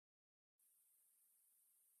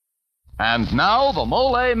And now, the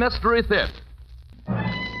Mollé Mystery Theater.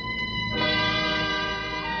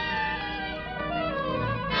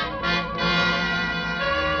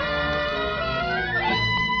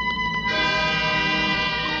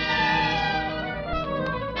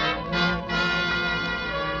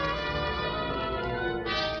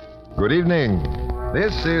 Good evening.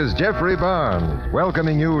 This is Jeffrey Barnes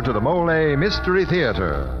welcoming you to the Mollé Mystery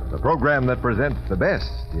Theater, the program that presents the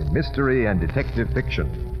best in mystery and detective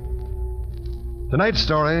fiction. Tonight's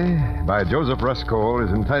story by Joseph Ruscole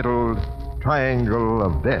is entitled Triangle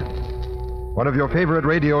of Death. One of your favorite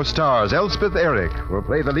radio stars, Elspeth Eric, will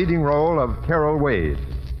play the leading role of Carol Wade.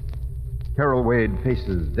 Carol Wade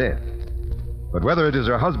faces death. But whether it is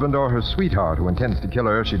her husband or her sweetheart who intends to kill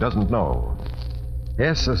her, she doesn't know.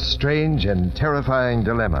 Yes, a strange and terrifying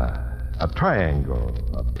dilemma. A triangle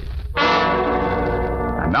of death.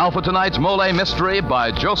 And now for tonight's Mollé Mystery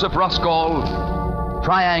by Joseph Ruscole,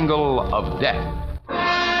 Triangle of Death.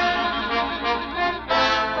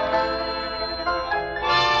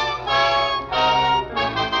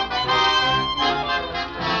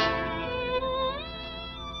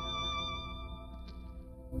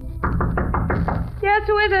 Yes,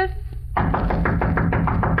 who is it?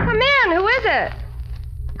 Come in, who is it?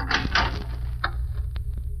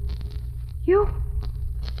 You?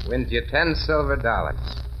 Wins you 10 silver dollars.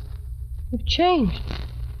 You've changed.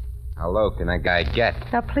 How low can a guy get?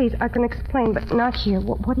 Now, please, I can explain, but not here.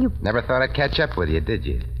 What do you... Never thought I'd catch up with you, did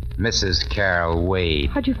you? Mrs. Carol Wade.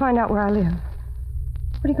 How'd you find out where I live?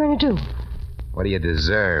 What are you going to do? What do you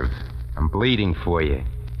deserve? I'm bleeding for you.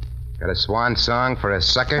 Got a swan song for a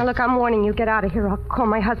sucker? Now, look, I'm warning you. Get out of here. I'll call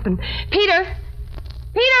my husband. Peter!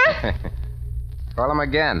 Peter! Call him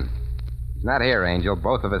again. He's not here, Angel.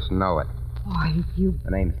 Both of us know it. Why, you... The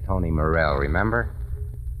name's Tony Morrell, remember?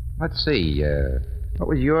 Let's see, what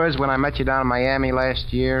was yours when I met you down in Miami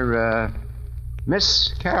last year?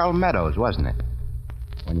 Miss Carol Meadows, wasn't it?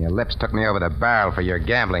 When your lips took me over the barrel for your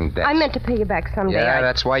gambling debts. I meant to pay you back someday. Yeah,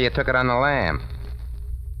 that's why you took it on the lam.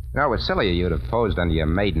 You know, it was silly of you to have posed under your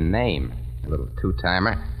maiden name, you little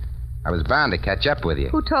two-timer. I was bound to catch up with you.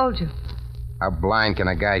 Who told you? How blind can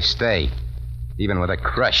a guy stay? Even with a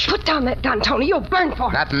crush. Put down that gun, Tony. You'll burn for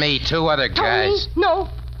it. Not me, two other guys. Tony, no.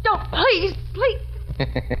 Don't. Please.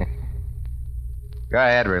 Go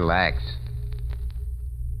ahead, relax.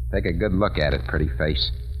 Take a good look at it, pretty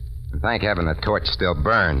face. And thank heaven the torch still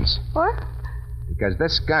burns. What? Because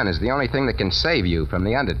this gun is the only thing that can save you from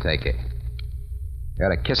the Undertaker.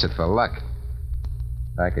 Gotta kiss it for luck.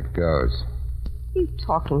 Back it goes. What are you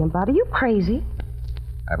talking about? Are you crazy?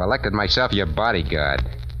 I've elected myself your bodyguard,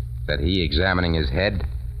 said he, examining his head.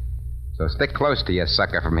 So stick close to your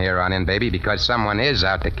sucker from here on in, baby, because someone is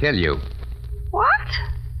out to kill you. What?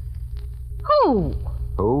 Who?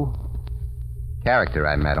 Who? Character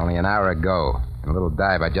I met only an hour ago in a little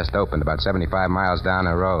dive I just opened about 75 miles down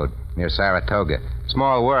the road near Saratoga.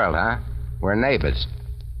 Small world, huh? We're neighbors.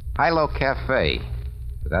 Hilo Cafe.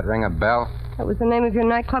 Does that ring a bell? That was the name of your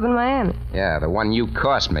nightclub in Miami. Yeah, the one you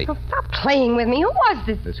cost me. Oh, stop playing with me. Who was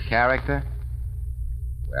this? This character?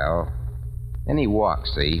 Well, in he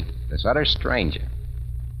walks, see? This utter stranger.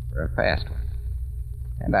 For a fast one.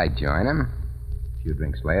 And I join him. A few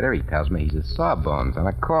drinks later, he tells me he's at Sawbones on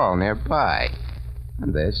a call nearby.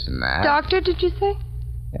 And this and that. Doctor, did you say?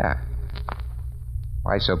 Yeah.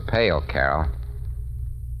 Why so pale, Carol?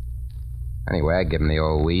 Anyway, I give him the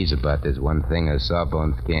old wheeze about this one thing a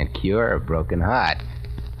Sawbones can't cure, a broken heart.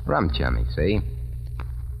 Rum chummy, see?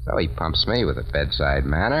 So he pumps me with a bedside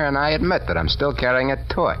manner, and I admit that I'm still carrying a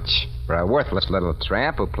torch for a worthless little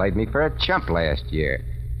tramp who played me for a chump last year.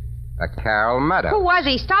 A Carol Meadows. Who was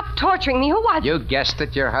he? Stop torturing me. Who was he? You guessed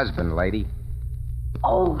it, your husband, lady.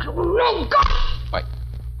 Oh, no, God! Wait.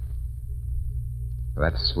 For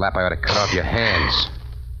that slap, I ought to cut off your hands.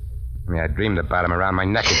 I mean, I dreamed about him around my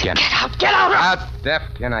neck again. Get out! Get out! How deaf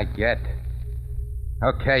can I get?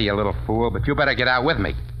 Okay, you little fool, but you better get out with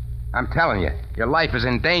me. I'm telling you, your life is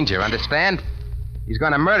in danger, understand? He's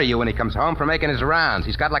going to murder you when he comes home for making his rounds.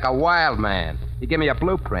 He's got like a wild man. He gave me a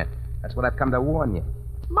blueprint. That's what I've come to warn you.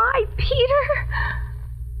 My Peter?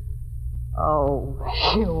 Oh,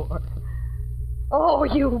 sure. Oh,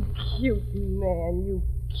 you cute man, you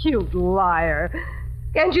cute liar.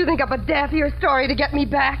 Can't you think up a daffier story to get me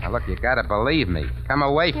back? Now, look, you gotta believe me. Come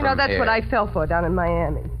away from here. You know, that's what I fell for down in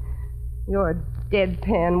Miami. Your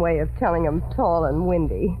deadpan way of telling them tall and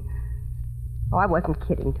windy. Oh, I wasn't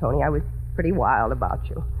kidding, Tony. I was pretty wild about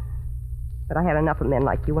you. But I had enough of men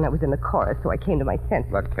like you when I was in the chorus, so I came to my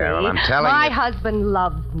senses. Look, Carol, I'm telling you... My husband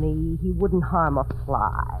loves me. He wouldn't harm a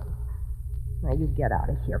fly. Now, you get out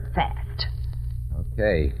of here fast.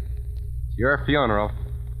 Okay. It's your funeral.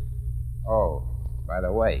 Oh, by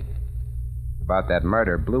the way, about that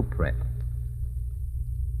murder blueprint.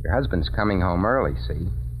 Your husband's coming home early, see?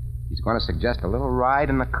 He's going to suggest a little ride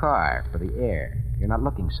in the car for the air. You're not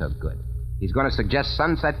looking so good. He's going to suggest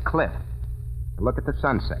Sunset Cliff. To look at the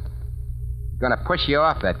sunset. He's going to push you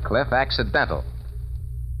off that cliff accidental.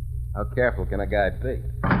 How careful can a guy be?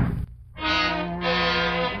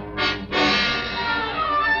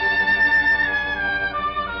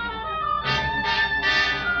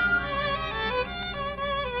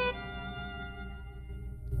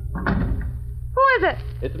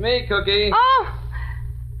 It's me, Cookie. Oh,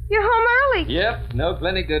 you're home early. Yep, no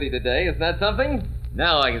plenty duty today. Isn't that something?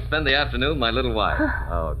 Now I can spend the afternoon with my little wife.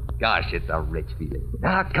 Oh, gosh, it's a rich feeling.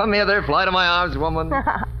 Now, come here there. Fly to my arms, woman.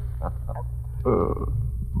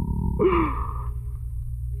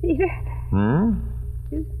 Peter,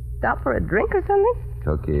 you stop for a drink or something?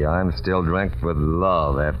 Cookie, I'm still drenched with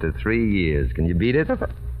love after 3 years. Can you beat it? The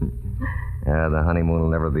honeymoon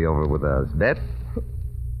will never be over with us. Bet?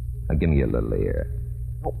 Now, give me a little ear.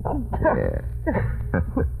 Yeah.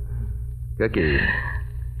 Cookie,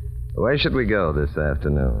 where should we go this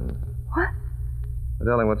afternoon? What?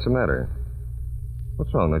 Darling, what's the matter?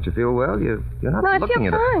 What's wrong? Don't you feel well? You're not looking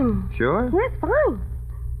at it. No, I feel fine. Sure? Yes, fine.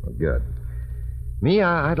 Well, good. Me,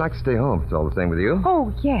 I'd like to stay home if it's all the same with you.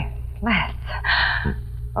 Oh, yes, let's.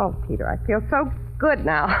 Oh, Peter, I feel so good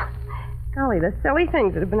now. Golly, the silly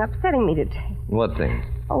things that have been upsetting me today. What things?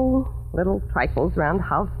 Oh, little trifles around the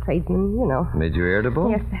house, tradesmen, you know. Made you irritable?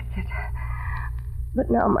 Yes, that's it. But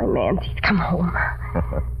now my he's come home.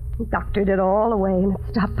 He doctored it all away and it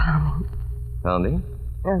stopped pounding. Pounding?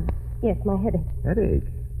 Yes, my headache. Headache?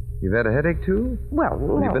 You've had a headache, too? Well,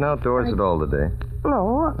 no. You've been outdoors at all today?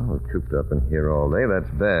 No. Oh, cooped up in here all day. That's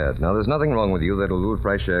bad. Now, there's nothing wrong with you that a little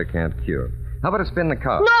fresh air can't cure. How about a spin in the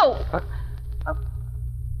car? No!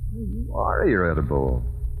 You are irritable.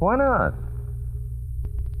 Why not?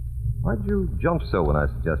 Why'd you jump so when I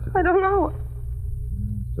suggested it? I don't know.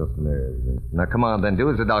 It's just nerves. Now, come on, then. Do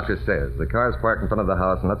as the doctor says. The car's parked in front of the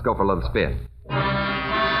house, and let's go for a little spin.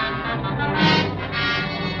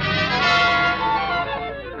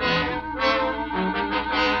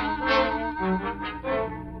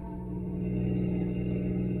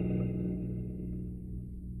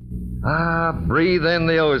 Breathe in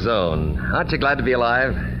the ozone. Aren't you glad to be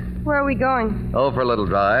alive? Where are we going? Oh, for a little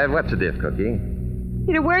drive. What's the diff, Cookie?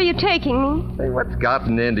 Peter, where are you taking me? Say, what's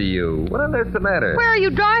gotten into you? What on earth's the matter? Where are you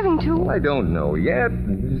driving to? Well, I don't know yet.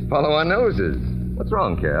 Just follow our noses. What's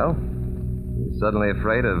wrong, Carol? You suddenly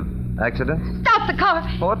afraid of accidents? Stop the car.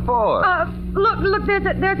 What for? Look,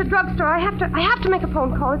 there's a drugstore. I have to make a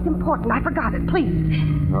phone call. It's important. I forgot it. Please.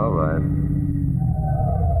 All right.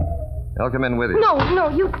 I'll come in with you. No,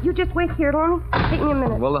 you just wait here. It'll only take me a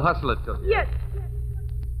minute. Well, hustle it, Cookie. Yes.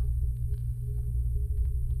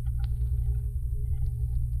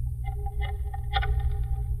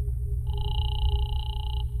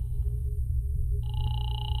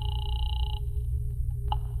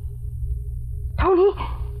 Tony,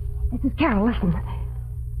 this is Carol. Listen.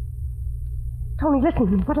 Tony,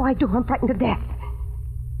 listen. What'll I do? I'm frightened to death.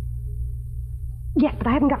 Yes, but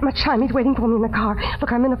I haven't got much time. He's waiting for me in the car.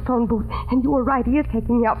 Look, I'm in a phone booth, and you were right. He is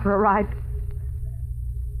taking me out for a ride. I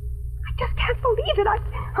just can't believe it.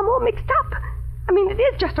 I'm all mixed up. I mean, it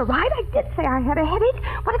is just a ride. I did say I had a headache.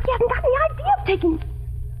 What if he hasn't got any idea of taking...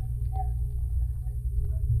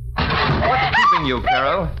 What's keeping you,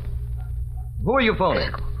 Carol? Who are you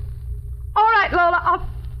phoning? All right, Lola.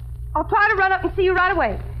 I'll try to run up and see you right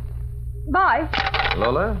away. Bye.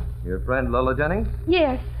 Lola? Your friend Lola Jennings?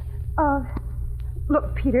 Yes.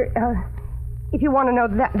 Look, Peter, if you want to know,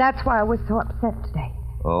 that's why I was so upset today.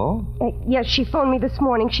 Oh? Yes, she phoned me this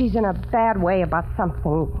morning. She's in a bad way about something.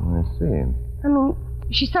 I see. I mean,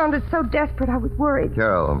 she sounded so desperate, I was worried.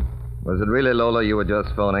 Carol, was it really Lola you were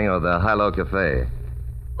just phoning, or the Hilo Cafe?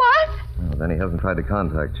 What? Well, then he hasn't tried to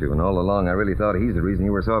contact you, and all along I really thought he's the reason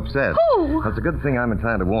you were so upset. Who? It's a good thing I'm in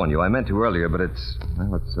time to warn you. I meant to earlier, but it's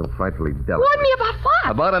so frightfully delicate. Warn me about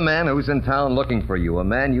what? About a man who's in town looking for you, a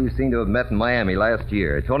man you seem to have met in Miami last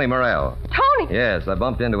year, Tony Morrell. Tony? Yes, I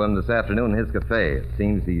bumped into him this afternoon in his cafe. It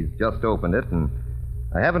seems he's just opened it, and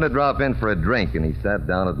I happened to drop in for a drink, and he sat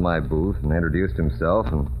down at my booth and introduced himself,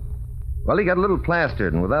 and, well, he got a little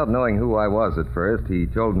plastered, and without knowing who I was at first, he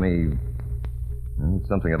told me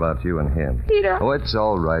something about you and him. Peter. Oh, it's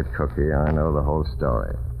all right, Cookie. I know the whole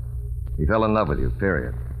story. He fell in love with you,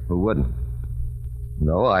 period. Who wouldn't?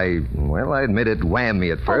 No, I admit it whammed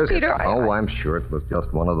me at first. Oh, Peter, I'm sure it was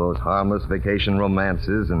just one of those harmless vacation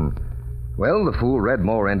romances, and, well, the fool read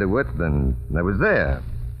more into it than there was there.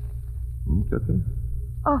 Cookie?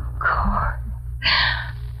 Of course.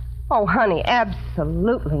 Oh, honey,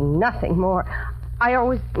 absolutely nothing more. I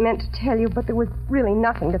always meant to tell you, but there was really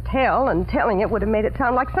nothing to tell, and telling it would have made it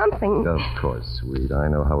sound like something. Of course, sweet. I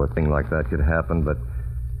know how a thing like that could happen, but...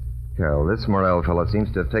 Carol, this Morrell fellow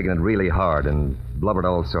seems to have taken it really hard and blubbered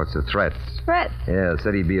all sorts of threats. Threats? Yeah,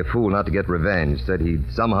 said he'd be a fool not to get revenge. Said he'd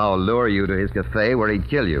somehow lure you to his cafe where he'd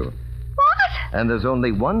kill you. What? And there's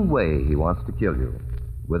only one way he wants to kill you.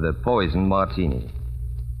 With a poison martini.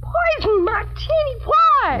 Poison martini?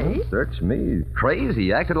 Why? Search me. He's crazy.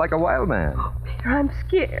 He acted like a wild man. Oh, Peter, I'm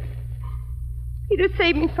scared. Peter,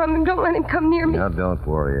 save me from him. Don't let him come near me. Now, don't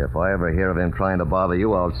worry. If I ever hear of him trying to bother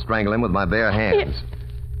you, I'll strangle him with my bare hands.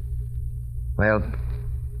 Well,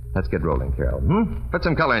 let's get rolling, Carol. Put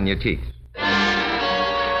some color in your cheeks.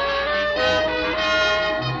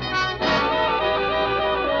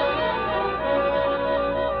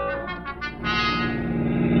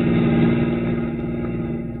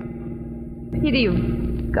 Peter,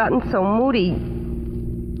 you've gotten so moody.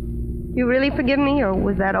 You really forgive me, or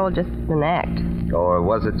was that all just an act? Or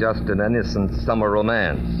was it just an innocent summer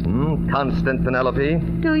romance? Constant Penelope?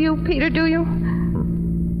 Do you, Peter, do you?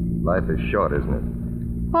 Life is short, isn't it?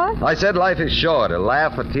 What? I said life is short. A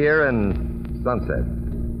laugh, a tear, and sunset.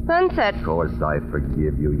 Sunset. Of course I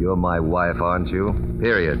forgive you. You're my wife, aren't you?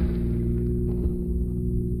 Period.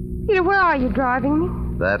 Peter, where are you driving me?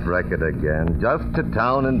 That record again. Just to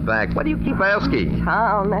town and back. Why do you keep asking?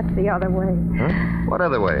 Town, that's the other way. Huh? What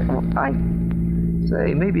other way?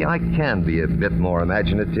 Say, maybe I can be a bit more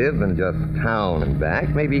imaginative than just town and back.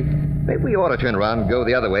 Maybe we ought to turn around and go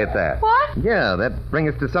the other way at that. What? Yeah, that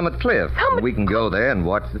brings us to Summit Cliff. Summit- We can go there and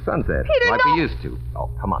watch the sunset. Peter, like no. we used to. Oh,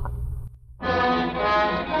 come on.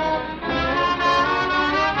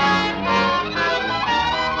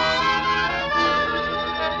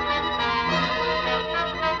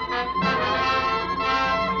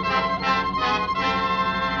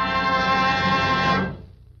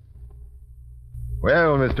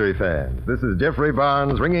 Well, mystery fans, this is Jeffrey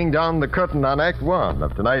Barnes ringing down the curtain on Act 1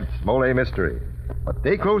 of tonight's Mollé Mystery. But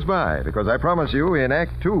stay close by, because I promise you, in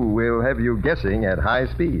Act 2, we'll have you guessing at high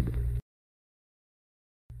speed.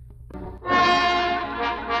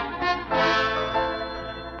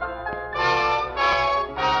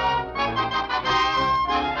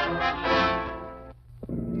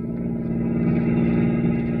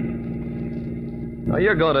 Now,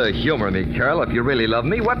 you're going to humor me, Carol, if you really love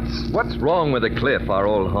me. What's wrong with the cliff, our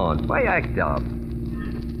old haunt? Why act up?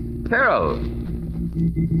 Carol!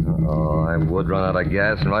 Oh, I would run out of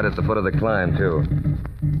gas right at the foot of the climb, too.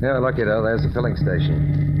 Yeah, lucky, though. There's the filling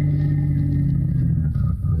station.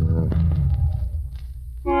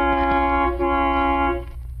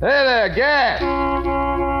 Hey there, gas!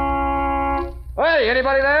 Hey,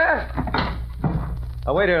 anybody there?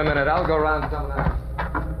 Oh, wait here a minute. I'll go around someone else.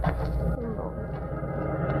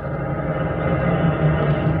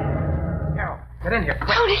 Get in here,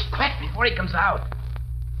 quick. Tony! Quick, before he comes out.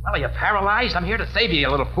 Well, are you paralyzed? I'm here to save you, you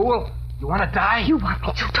little fool. You want to die? You want me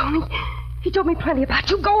to, Tony? He told me plenty about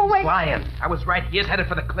you. Go away. Lying. I was right. He is headed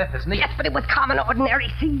for the cliff, isn't he? Yes, but it was common, ordinary.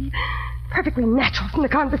 See? Perfectly natural from the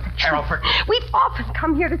conversation. Carol, We've often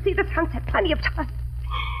come here to see the sunset plenty of times.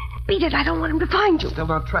 Beat it. I don't want him to find you. Still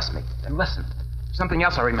don't trust me. Then listen. Something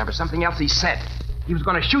else I remember. Something else he said. He was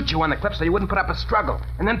going to shoot you on the cliff so you wouldn't put up a struggle,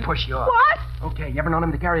 and then push you off. What? Okay, you ever known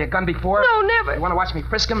him to carry a gun before? No, never. You want to watch me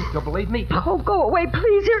frisk him? You'll believe me? Oh, go away,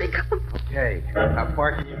 please. Here he comes. Okay. How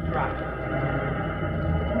far can you trot?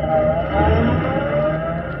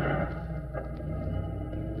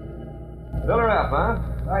 Fill her up, huh?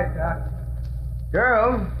 Right, Doc.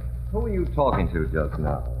 Carol, who were you talking to just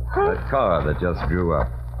now? Huh? That car that just drew up.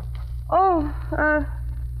 Oh,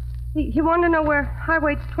 he wanted to know where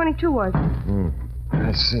Highway 22 was.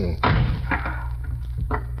 I see.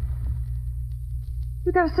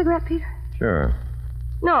 You got a cigarette, Peter? Sure.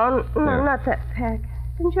 No, Yeah. not that pack.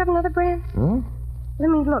 Didn't you have another brand? Hmm? Let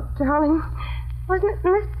me look, darling. Wasn't it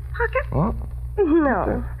in this pocket? What?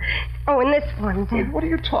 No. Oh, in this one. What are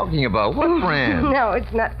you talking about? What brand? No,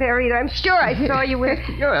 it's not there either. I'm sure I saw you with...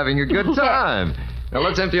 You're having a good time. Now,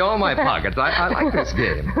 let's empty all my pockets. I like this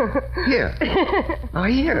game. Here. Oh,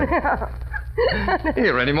 here.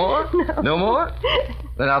 Here, any more? No more?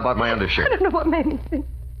 Then how about my undershirt? I don't know what made me think.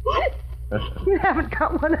 You haven't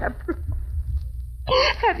got one after all.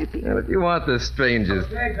 Have you, Peter? Well, if you want the strangest...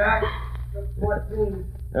 Okay, Doc. Just 14.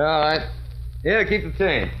 All right. Here, keep the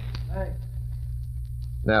change. Thanks.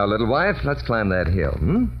 Now, little wife, let's climb that hill,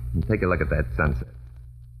 And take a look at that sunset.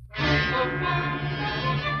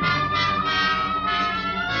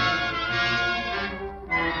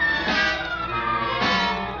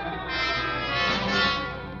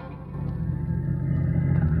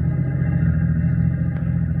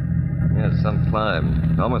 some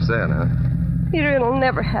climb. Almost there now. Peter, it'll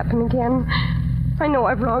never happen again. I know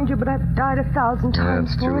I've wronged you, but I've died 1,000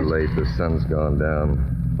 times It's for too it. late. The sun's gone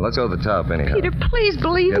down. Let's go to the top anyhow. Peter, please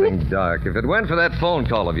believe me. Getting dark. If it weren't for that phone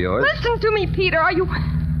call of yours... Listen to me, Peter. Are you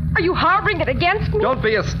harboring it against me? Don't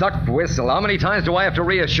be a stuck whistle. How many times do I have to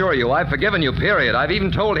reassure you? I've forgiven you, period. I've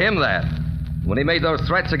even told him that. When he made those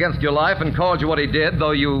threats against your life and called you what he did,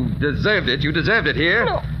 though you deserved it here.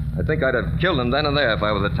 No. I think I'd have killed him then and there if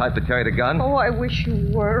I were the type that carried a gun. Oh, I wish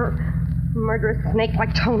you were. A murderous snake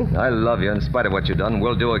like Tony. I love you in spite of what you've done.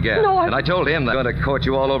 We'll do again. No, And I told him that I'm going to court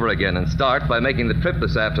you all over again and start by making the trip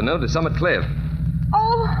this afternoon to Summit Cliff.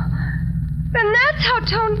 Oh, then that's how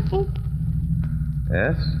Tony...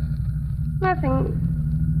 Yes? Nothing.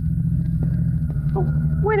 Oh,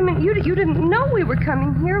 wait a minute. You didn't know we were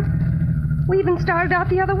coming here. We even started out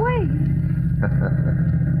the other way.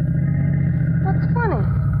 What's funny?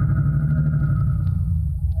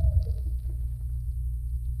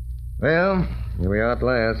 Well, here we are at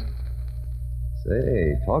last.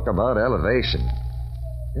 Say, talk about elevation.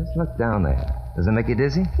 Just look down there. Does it make you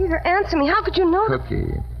dizzy? Peter, answer me. How could you know?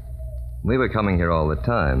 Cookie. We were coming here all the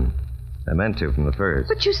time. I meant to from the first.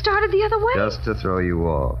 But you started the other way. Just to throw you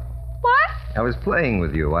off. What? I was playing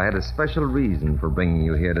with you. I had a special reason for bringing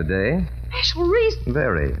you here today. Special reason?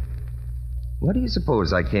 Very. What do you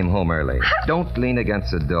suppose I came home early? Don't lean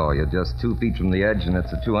against the door. You're just 2 feet from the edge, and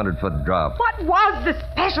it's a 200-foot drop. What was the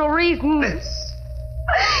special reason? This.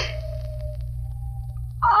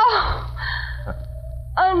 Oh,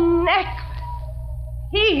 a necklace.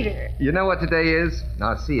 Peter. You know what today is?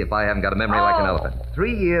 Now, see if I haven't got a memory like an Oh. elephant.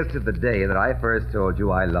 3 years to the day that I first told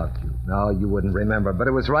you I loved you. No, you wouldn't remember, but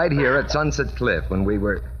it was right here at Sunset Cliff when we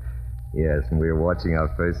were... Yes, and we were watching our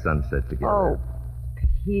first sunset together. Oh,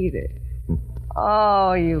 Peter.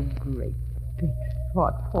 Oh, you great, big,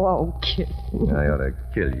 thoughtful old kid. I ought to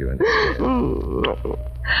kill you instead.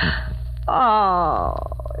 Oh,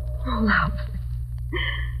 it's lovely.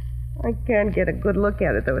 I can't get a good look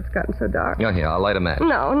at it, though. It's gotten so dark. Yeah, here, I'll light a match.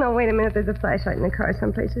 No, wait a minute. There's a flashlight in the car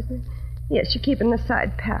someplace, isn't there? Yes, you keep it in the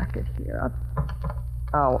side pocket here.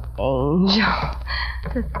 Oh, Angel.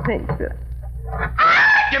 To think that...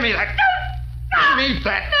 Give me that. Give me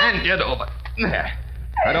that and get over. There.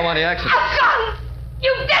 I don't want the accident. A gun!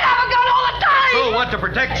 You did have a gun all the time! So what, to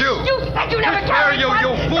protect you? You said you never carried you, one!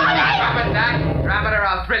 you fool! Drop it, Doc. Drop it or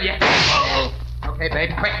I'll thrill you. Okay,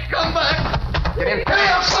 babe, quick. Come back! Get in.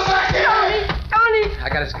 Come back here! Tony! I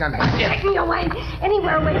got his gun here. Take me away.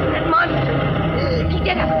 Anywhere away from that monster. He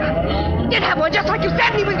did have a gun. He did have one, just like you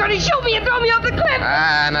said, and he was going to shoot me and throw me off the cliff.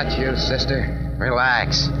 Ah, not you, sister.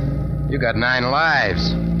 Relax. You got 9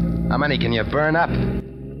 lives. How many can you burn up?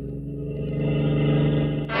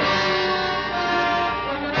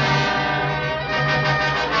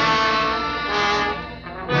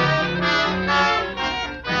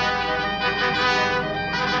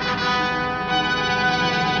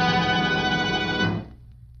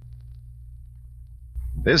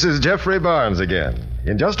 This is Jeffrey Barnes again.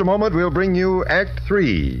 In just a moment, we'll bring you Act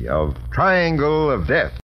 3 of Triangle of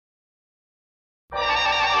Death.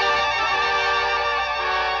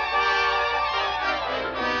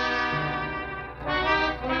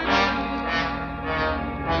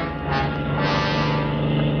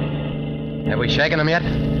 Have we shaken him yet?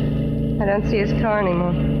 I don't see his car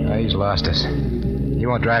anymore. Oh, he's lost us. He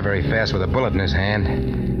won't drive very fast with a bullet in his hand.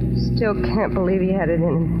 Still can't believe he had it in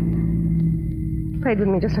him. Played with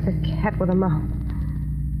me just like a cat with a mouse.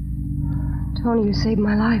 Tony, you saved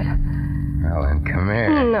my life. Well, then, come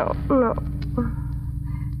here. No.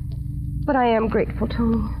 But I am grateful,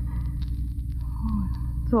 Tony.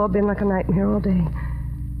 It's all been like a nightmare all day.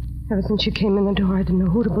 Ever since you came in the door, I didn't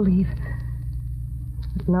know who to believe.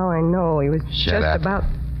 But now I know he was Shut just up. about...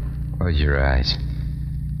 Close your eyes.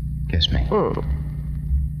 Kiss me. Tony.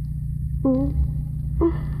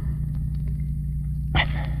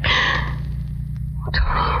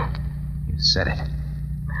 You said it.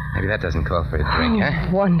 Maybe that doesn't call for a drink, huh?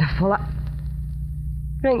 Wonderful.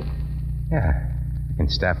 Drink. Yeah. We can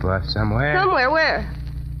stop off somewhere. Somewhere, where?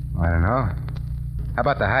 I don't know. How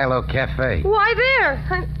about the High-Low Cafe? Why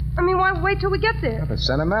there? I mean, why wait till we get there? For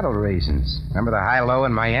sentimental reasons. Remember the High-Low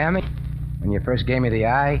in Miami? When you first gave me the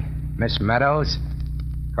eye? Miss Meadows?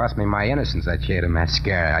 Cost me my innocence, that shade of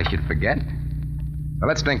mascara. I should forget. So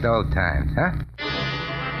let's drink the old times, huh?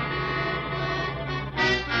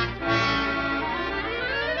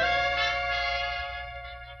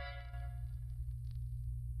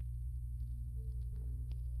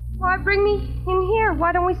 Why bring me in here?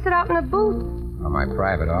 Why don't we sit out in a booth? Well, my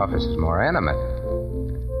private office is more intimate.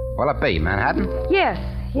 What'll it be, Manhattan? Yes.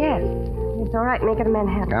 It's all right. Make it a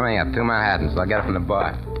Manhattan. Coming up, 2 Manhattans. I'll get it from the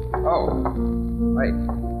bar. Oh, wait.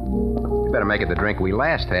 You better make it the drink we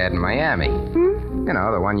last had in Miami. You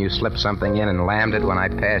know, the one you slipped something in and lammed it when I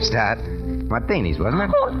passed out. Martinis, wasn't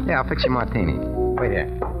it? Yeah, I'll fix you martini. Wait here.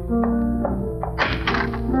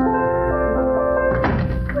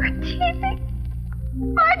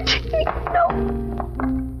 Martini,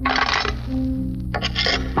 no.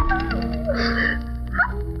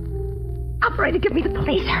 Operator, give me the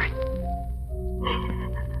police, Harry.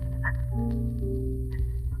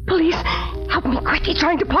 Police, help me quick. He's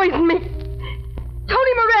trying to poison me.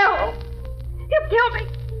 Tony Morell. He'll kill me.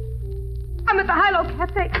 I'm at the Hilo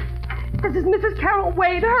Cafe. This is Mrs. Carol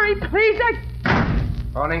Wade. Hurry, please.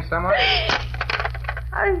 Phoning someone?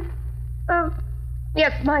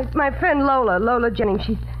 Yes, my friend Lola Jennings.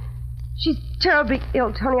 She's terribly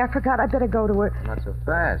ill, Tony. I forgot. I better go to her. Not so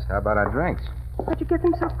fast. How about our drinks? How'd you get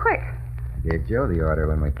them so quick? I gave Joe the order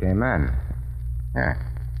when we came in. Here,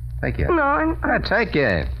 take it. No, I'm... Yeah, take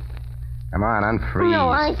it. Come on, unfreeze.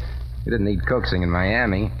 No, You didn't need coaxing in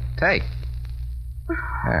Miami. Take.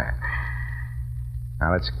 There.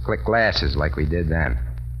 Now let's click glasses like we did then.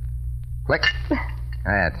 Click.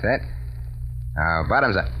 That's it. Now,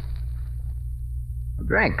 bottoms up.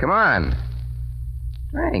 Drink, come on.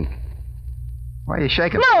 Drink. Why are you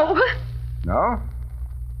shaking? No! No?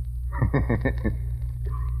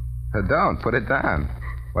 So don't. Put it down.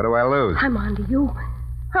 What do I lose? I'm on to you.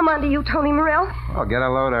 I'm on to you, Tony Morell. Oh, get a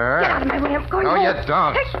load of her. Get out of my way. I'm going No, home. you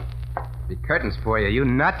don't. Hey, Be curtains for you. You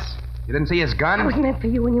nuts? You didn't see his gun? it was meant for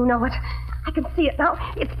you, and you know it. I can see it now.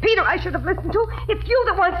 It's Peter I should have listened to. It's you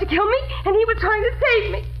that wants to kill me, and he was trying to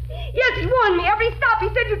save me. Yes, he warned me. Every stop he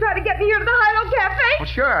said you'd try to get me here to the Hilo Cafe. Well,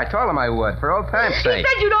 sure. I told him I would, for old time's He sake.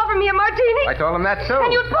 said you'd offer me a martini. I told him that, too.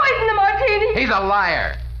 And you'd poison the martini. He's a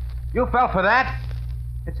liar. You fell for that?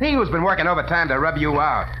 It's he who's been working overtime to rub you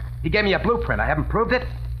out. He gave me a blueprint. I haven't proved it.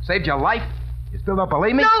 Saved your life. You still don't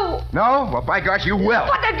believe me? No. No? Well, by gosh, you will.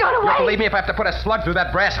 Put that gun away. You'll believe me if I have to put a slug through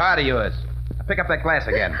that brass heart of yours. Now pick up that glass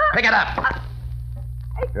again. Pick it up.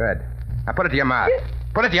 Good. Now put it to your mouth.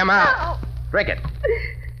 Put it to your mouth. Drink it.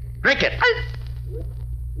 Drink it.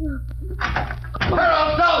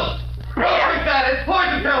 Harold, don't! Drink that! It's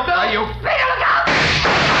poison pill! Don't! Are you... Peter, look out!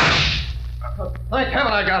 Thank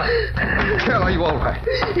heaven I got it. Carol, are you all right?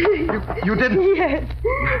 You didn't... Yes.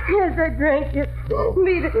 Yes, I drank it.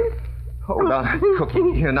 Beat it. Hold on,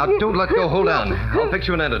 Cookie. Here, now, don't let go. Hold on. I'll fix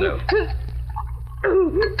you an antidote.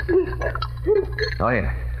 Oh,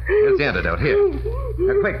 yeah. Here's the antidote. Here.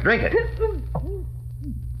 Now, quick, drink it.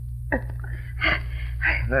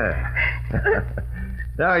 There.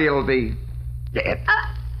 Now you'll be dead.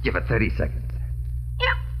 Give it 30 seconds.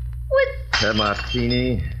 A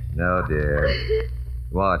martini? No, dear.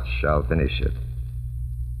 Watch, I'll finish it.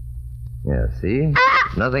 Yeah, see?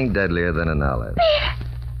 Nothing deadlier than a knowledge.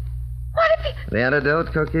 The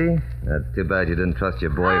antidote, Cookie? That's too bad you didn't trust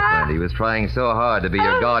your boyfriend. He was trying so hard to be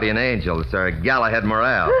your guardian angel, Sir Galahad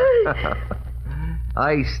Morale.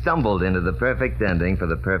 I stumbled into the perfect ending for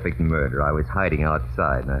the perfect murder. I was hiding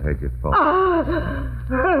outside, and I heard your phone.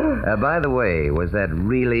 By the way, was that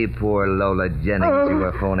really poor Lola Jennings you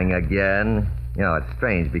were phoning again? You know, it's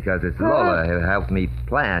strange because it's Lola who helped me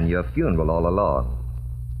plan your funeral all along.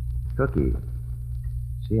 Cookie,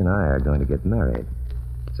 she and I are going to get married.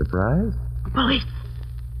 Surprise? Police.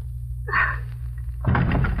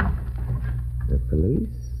 The police?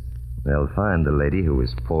 They'll find the lady who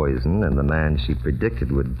was poisoned and the man she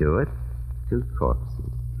predicted would do it. 2 corpses.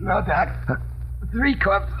 No, Doc. 3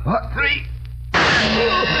 corpses. What? 3.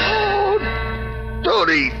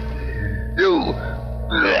 Tony! You!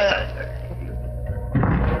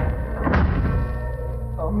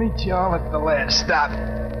 I'll meet you all at the last stop.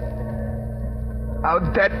 How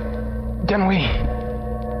dead can we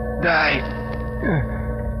die?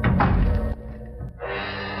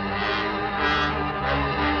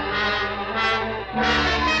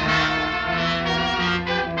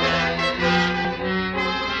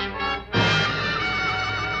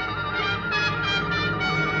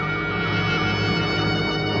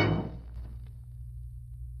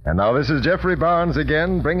 And now this is Jeffrey Barnes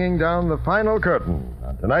again, bringing down the final curtain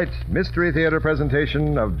on tonight's Mystery Theater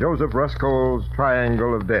presentation of Joseph Ruscole's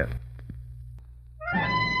Triangle of Death.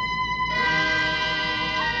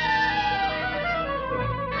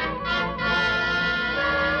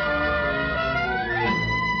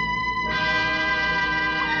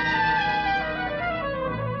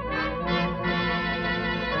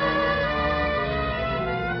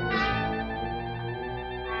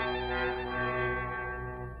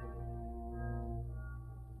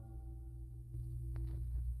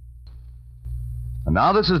 And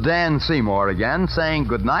now this is Dan Seymour again saying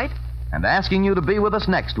good night and asking you to be with us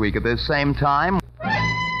next week at this same time.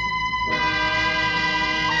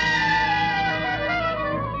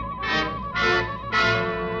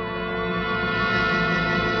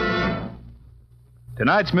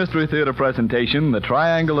 Tonight's Mystery Theater presentation, The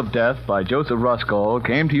Triangle of Death by Joseph Ruskell,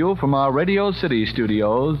 came to you from our Radio City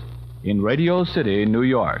studios in Radio City, New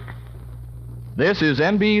York. This is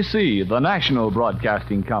NBC, the national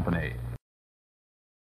broadcasting company.